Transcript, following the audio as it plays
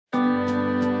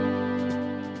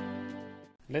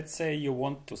Let's say you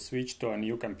want to switch to a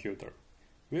new computer.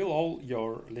 Will all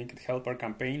your linked helper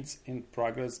campaigns in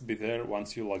progress be there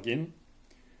once you log in?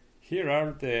 Here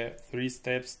are the 3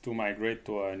 steps to migrate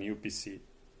to a new PC.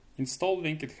 Install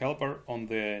linked helper on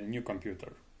the new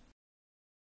computer.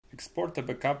 Export a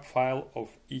backup file of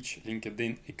each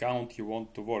LinkedIn account you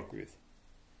want to work with.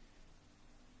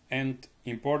 And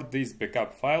import these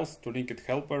backup files to linked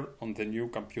helper on the new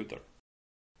computer.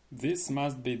 This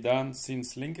must be done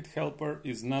since linked helper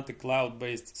is not a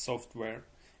cloud-based software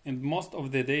and most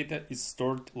of the data is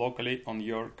stored locally on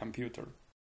your computer.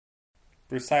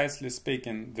 Precisely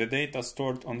speaking, the data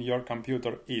stored on your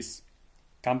computer is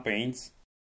campaigns,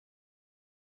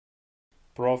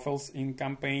 profiles in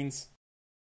campaigns,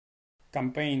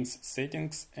 campaigns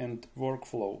settings and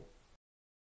workflow,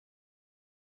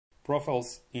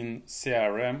 profiles in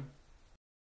CRM,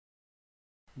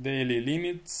 daily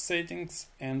limit settings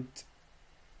and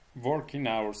working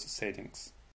hours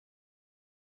settings.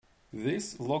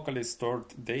 This locally stored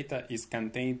data is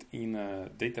contained in a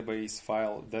database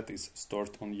file that is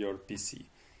stored on your PC,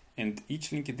 and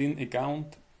each LinkedIn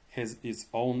account has its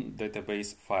own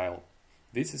database file.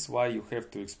 This is why you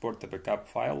have to export a backup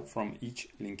file from each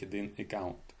LinkedIn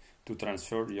account to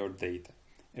transfer your data.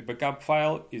 A backup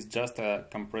file is just a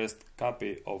compressed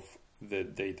copy of the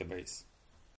database.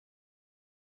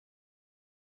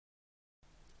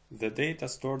 The data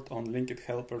stored on linked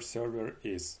helper server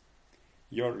is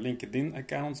your LinkedIn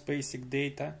account's basic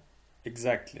data,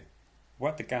 exactly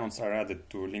what accounts are added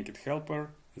to linked helper,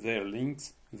 their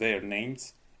links, their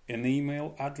names, an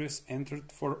email address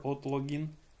entered for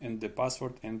auto-login, and the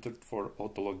password entered for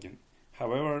auto-login.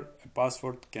 However, a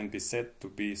password can be set to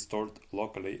be stored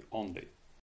locally only.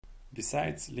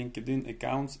 Besides LinkedIn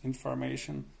accounts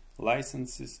information,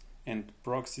 licenses and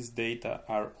proxies data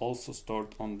are also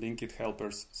stored on linked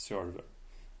helper's server.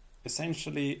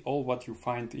 Essentially, all what you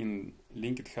find in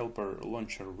linked helper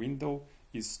launcher window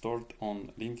is stored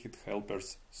on linked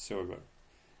helper's server.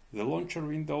 The launcher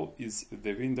window is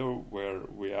the window where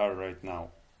we are right now.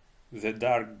 The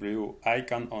dark blue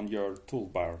icon on your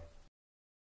toolbar.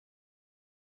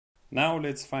 Now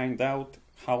let's find out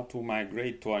how to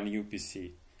migrate to a new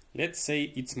PC. Let's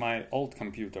say it's my old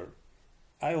computer.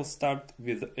 I'll start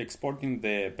with exporting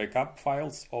the backup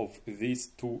files of these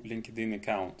 2 LinkedIn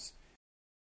accounts.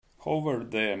 Hover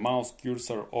the mouse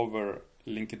cursor over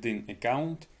LinkedIn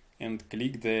account and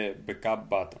click the backup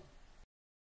button.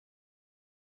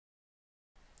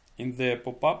 In the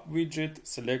pop-up widget,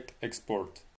 select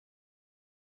Export.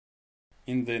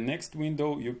 In the next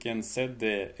window, you can set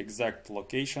the exact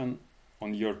location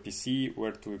on your PC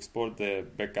where to export the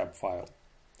backup file.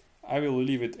 I will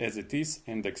leave it as it is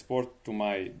and export to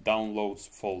my Downloads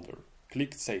folder.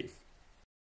 Click Save.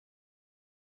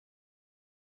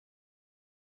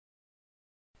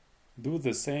 Do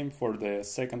the same for the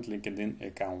second LinkedIn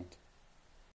account.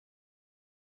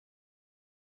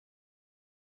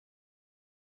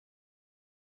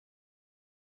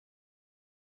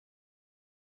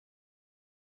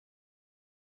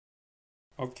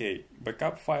 Okay,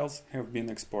 backup files have been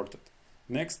exported.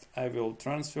 Next, I will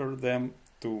transfer them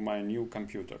to my new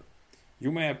computer.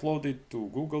 You may upload it to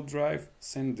Google Drive,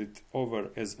 send it over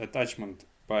as attachment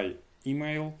by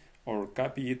email, or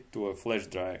copy it to a flash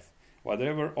drive.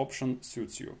 Whatever option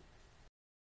suits you.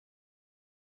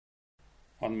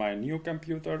 On my new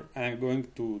computer, I am going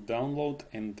to download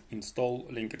and install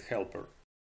linked helper.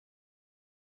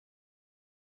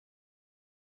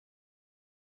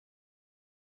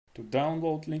 To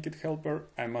download linked helper,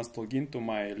 I must log in to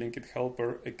my linked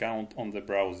helper account on the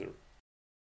browser.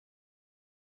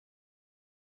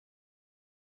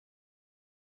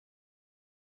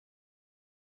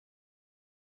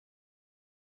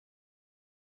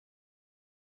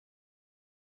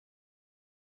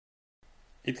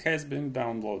 It has been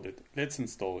downloaded. Let's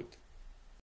install it.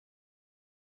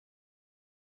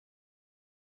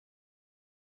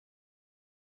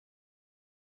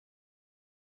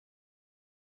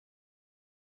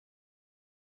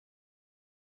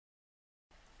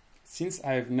 Since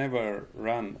I've never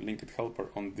run linked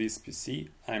helper on this PC,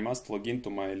 I must log in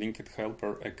to my linked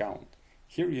helper account.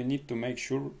 Here you need to make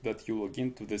sure that you log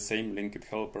in to the same linked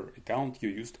helper account you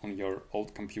used on your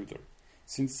old computer.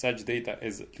 Since such data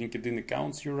as LinkedIn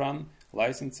accounts you run,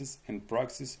 licenses and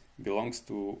proxies belongs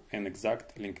to an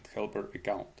exact linked helper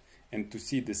account, and to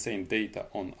see the same data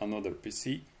on another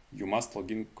PC, you must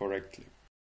log in correctly.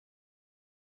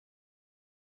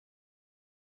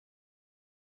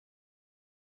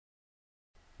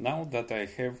 Now that I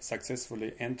have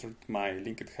successfully entered my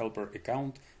linked helper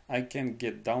account, I can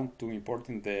get down to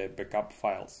importing the backup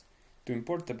files. To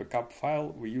import a backup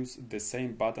file, we use the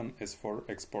same button as for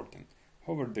exporting.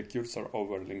 hover the cursor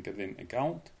over LinkedIn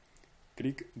account,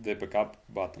 click the Backup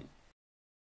button,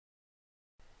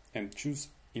 and choose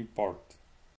Import.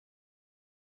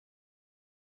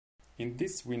 In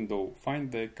this window,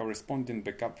 find the corresponding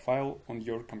backup file on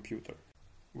your computer.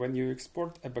 When you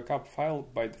export a backup file,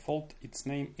 by default its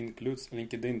name includes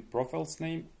LinkedIn profile's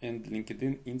name and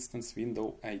LinkedIn instance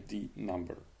window ID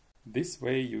number. This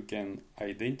way you can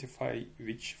identify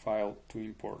which file to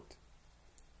import.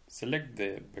 Select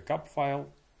the backup file,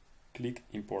 click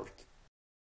Import.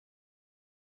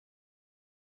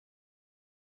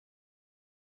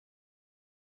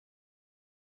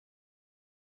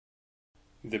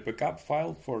 The backup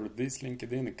file for this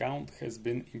LinkedIn account has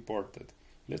been imported.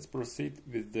 Let's proceed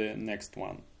with the next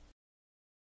one.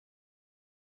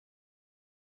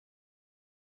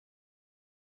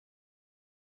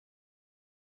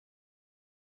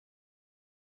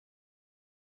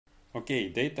 Okay,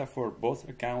 data for both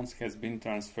accounts has been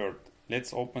transferred.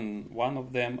 Let's open one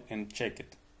of them and check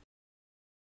it.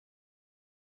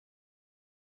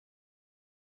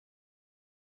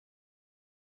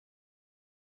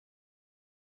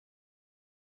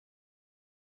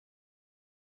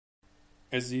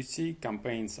 As you see,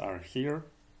 campaigns are here.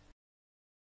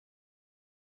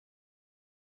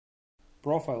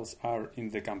 Profiles are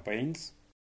in the campaigns.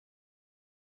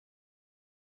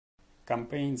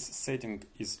 Campaigns setting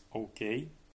is OK.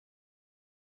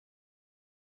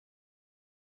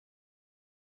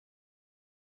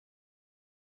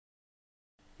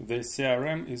 The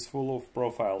CRM is full of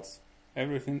profiles.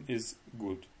 Everything is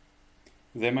good.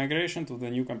 The migration to the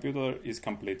new computer is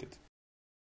completed.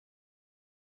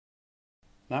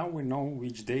 Now we know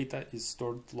which data is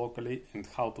stored locally and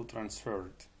how to transfer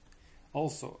it.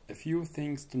 Also, a few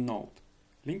things to note.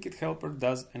 Linked Helper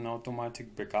does an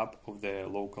automatic backup of the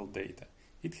local data.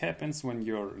 It happens when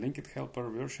your Linked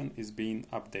Helper version is being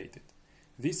updated.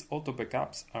 These auto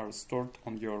backups are stored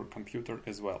on your computer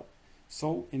as well.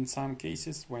 So, in some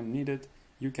cases, when needed,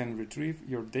 you can retrieve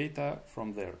your data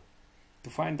from there. To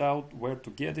find out where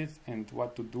to get it and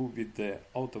what to do with the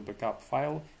auto backup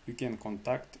file, you can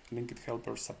contact Linked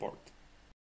Helper support.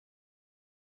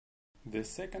 The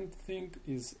second thing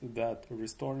is that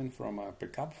restoring from a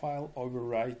backup file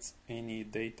overwrites any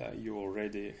data you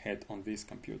already had on this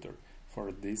computer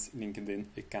for this LinkedIn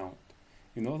account.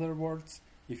 In other words,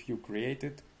 if you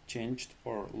created, changed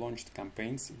or launched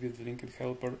campaigns with Linked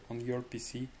Helper on your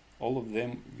PC, all of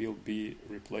them will be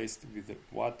replaced with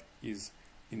what is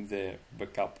in the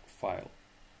backup file.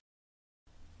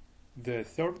 The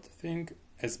third thing,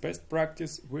 as best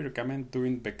practice, we recommend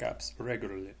doing backups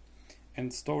regularly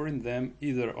and storing them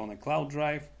either on a cloud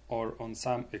drive or on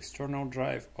some external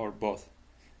drive or both.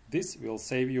 This will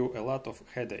save you a lot of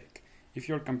headache. If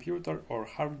your computer or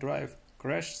hard drive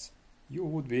crashes, you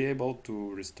would be able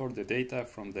to restore the data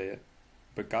from the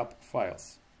backup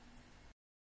files.